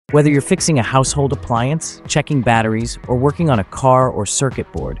Whether you're fixing a household appliance, checking batteries, or working on a car or circuit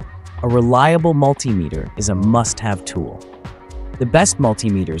board, a reliable multimeter is a must-have tool. The best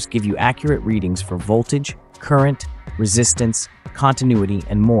multimeters give you accurate readings for voltage, current, resistance, continuity,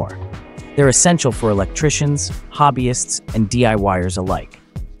 and more. They're essential for electricians, hobbyists, and DIYers alike.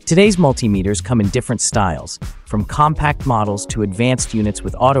 Today's multimeters come in different styles, from compact models to advanced units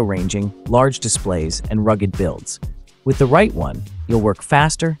with auto ranging, large displays, and rugged builds. With the right one, you'll work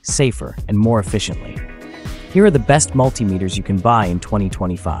faster, safer, and more efficiently. Here are the best multimeters you can buy in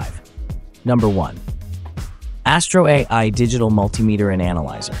 2025. Number 1. Astro AI Digital Multimeter and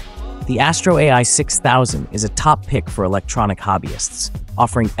Analyzer. The Astro AI 6000 is a top pick for electronic hobbyists,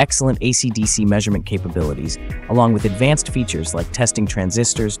 offering excellent AC/DC measurement capabilities, along with advanced features like testing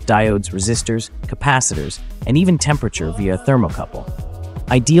transistors, diodes, resistors, capacitors, and even temperature via a thermocouple.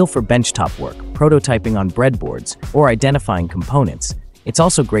 Ideal for benchtop work, prototyping on breadboards, or identifying components, it's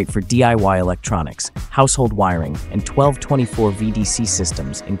also great for DIY electronics, household wiring, and 1224 VDC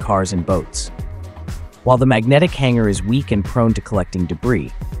systems in cars and boats. While the magnetic hanger is weak and prone to collecting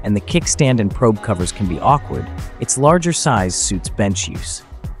debris, and the kickstand and probe covers can be awkward, its larger size suits bench use.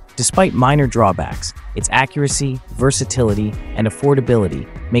 Despite minor drawbacks, its accuracy, versatility, and affordability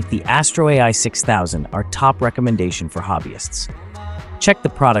make the Astro AI 6000 our top recommendation for hobbyists. Check the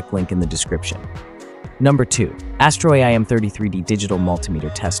product link in the description. Number 2. Astro AI AM33D Digital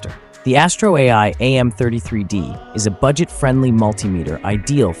Multimeter Tester. The Astro AI AM33D is a budget-friendly multimeter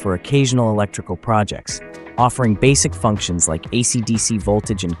ideal for occasional electrical projects, offering basic functions like AC/DC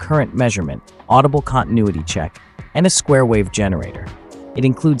voltage and current measurement, audible continuity check, and a square wave generator. It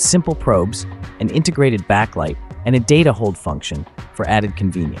includes simple probes, an integrated backlight, and a data hold function for added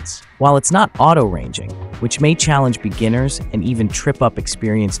convenience. While it's not auto-ranging, which may challenge beginners and even trip up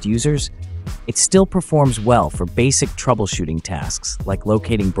experienced users, it still performs well for basic troubleshooting tasks like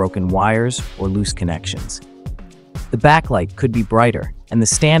locating broken wires or loose connections. The backlight could be brighter, and the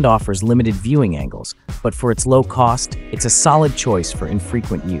stand offers limited viewing angles, but for its low cost, it's a solid choice for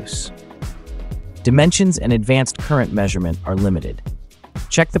infrequent use. Dimensions and advanced current measurement are limited.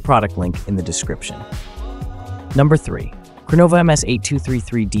 Check the product link in the description. Number 3. Cronova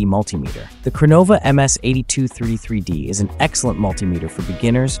MS8233D Multimeter. The Cronova MS8233D is an excellent multimeter for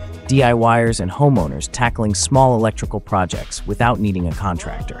beginners, DIYers, and homeowners tackling small electrical projects without needing a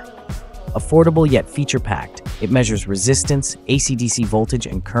contractor. Affordable yet feature-packed, it measures resistance, AC/DC voltage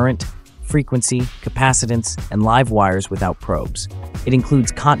and current, frequency, capacitance, and live wires without probes. It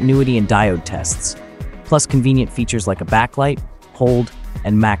includes continuity and diode tests, plus convenient features like a backlight, hold,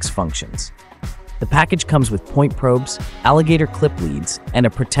 and max functions. The package comes with point probes, alligator clip leads, and a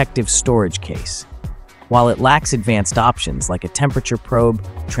protective storage case. While it lacks advanced options like a temperature probe,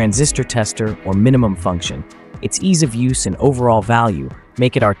 transistor tester, or minimum function, its ease of use and overall value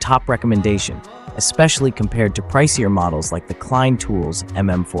make it our top recommendation, especially compared to pricier models like the Klein Tools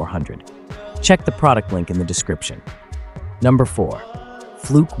MM400. Check the product link in the description. Number 4.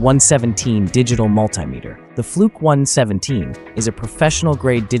 Fluke 117 Digital Multimeter. The Fluke 117 is a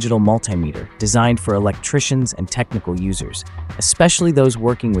professional-grade digital multimeter designed for electricians and technical users, especially those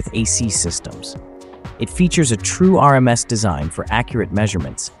working with AC systems. It features a true RMS design for accurate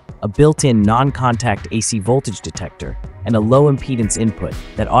measurements, a built-in non-contact AC voltage detector, and a low-impedance input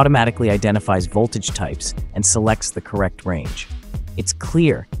that automatically identifies voltage types and selects the correct range. Its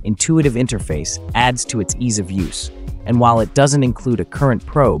clear, intuitive interface adds to its ease of use, and while it doesn't include a current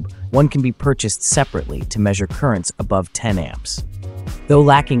probe, one can be purchased separately to measure currents above 10 amps. Though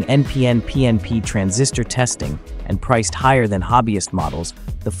lacking NPN/PNP transistor testing and priced higher than hobbyist models,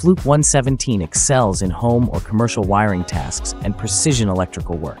 the Fluke 117 excels in home or commercial wiring tasks and precision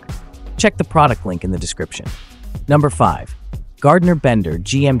electrical work. Check the product link in the description. Number 5. Gardner Bender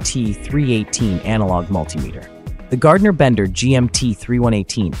GMT3118 Analog Multimeter. The Gardner Bender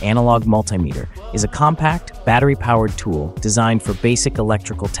GMT3118 Analog Multimeter is a compact, battery-powered tool designed for basic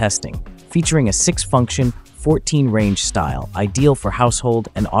electrical testing, featuring a 6-function, 14-range style ideal for household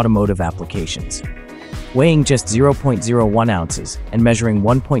and automotive applications. Weighing just 0.01 ounces and measuring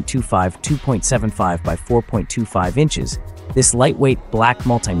 1.25-2.75 by 4.25 inches, this lightweight black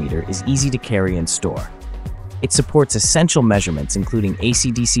multimeter is easy to carry and store. It supports essential measurements including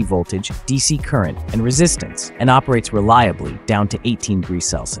AC/DC voltage, DC current, and resistance, and operates reliably down to 18 degrees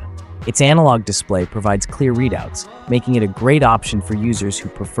Celsius. Its analog display provides clear readouts, making it a great option for users who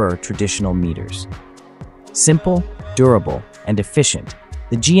prefer traditional meters. Simple, durable, and efficient,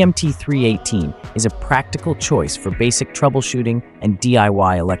 the GMT3118 is a practical choice for basic troubleshooting and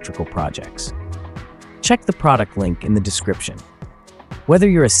DIY electrical projects. Check the product link in the description. Whether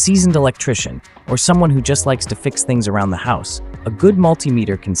you're a seasoned electrician or someone who just likes to fix things around the house, A good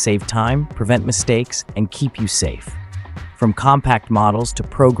multimeter can save time, prevent mistakes, and keep you safe. From compact models to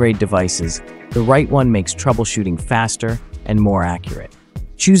pro-grade devices, the right one makes troubleshooting faster and more accurate.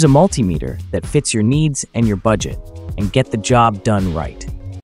 Choose a multimeter that fits your needs and your budget, and get the job done right.